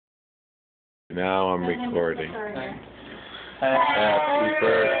Now I'm recording. Happy Happy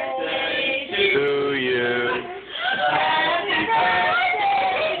birthday to you. Happy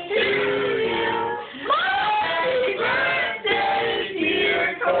birthday to you. Happy birthday, dear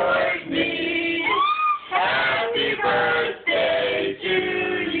Courtney. Happy birthday to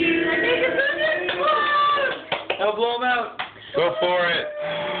you. I'll blow them out. Go for it.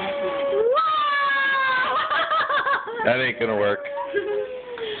 That ain't gonna work.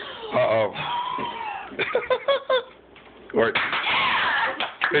 Uh-oh. Courtney.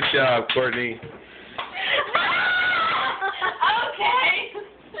 Good job, Courtney. Okay.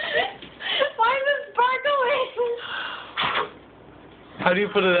 Why is it sparkling? How do you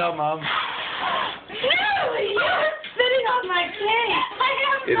put it out, Mom? No, you're sitting on my cake.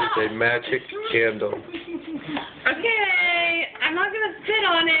 It is a magic candle. Okay, I'm not gonna sit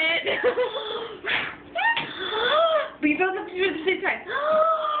on it. We both have to do it at the same time.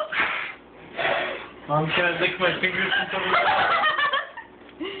 Mom, can I lick my fingers and something?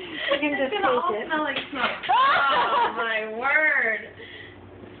 We can just taste it. Smell like smoke. Oh my word!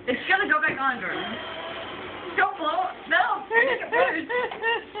 It's gonna go back on, Jordan. Don't blow. No, take it first.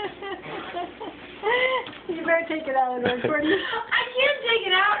 You better take it out of there, Courtney. I can't take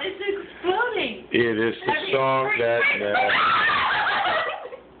it out. It's exploding. It is the song that now.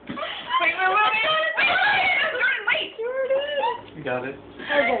 Wait. Jordan, wait. You got it.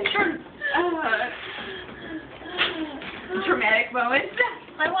 Okay. Jordan. Dramatic moment.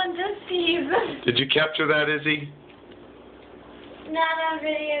 I want this, Steve. Did you capture that, Izzy? Not on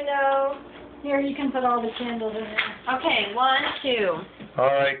video, no. Here, you can put all the candles in there. Okay, 1, 2. All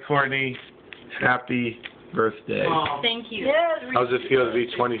right, Courtney. Happy birthday. Oh. Thank you. Yes. How's it feel to be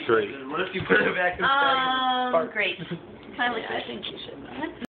 23? What if you put it back in the bag? Great. I think you should.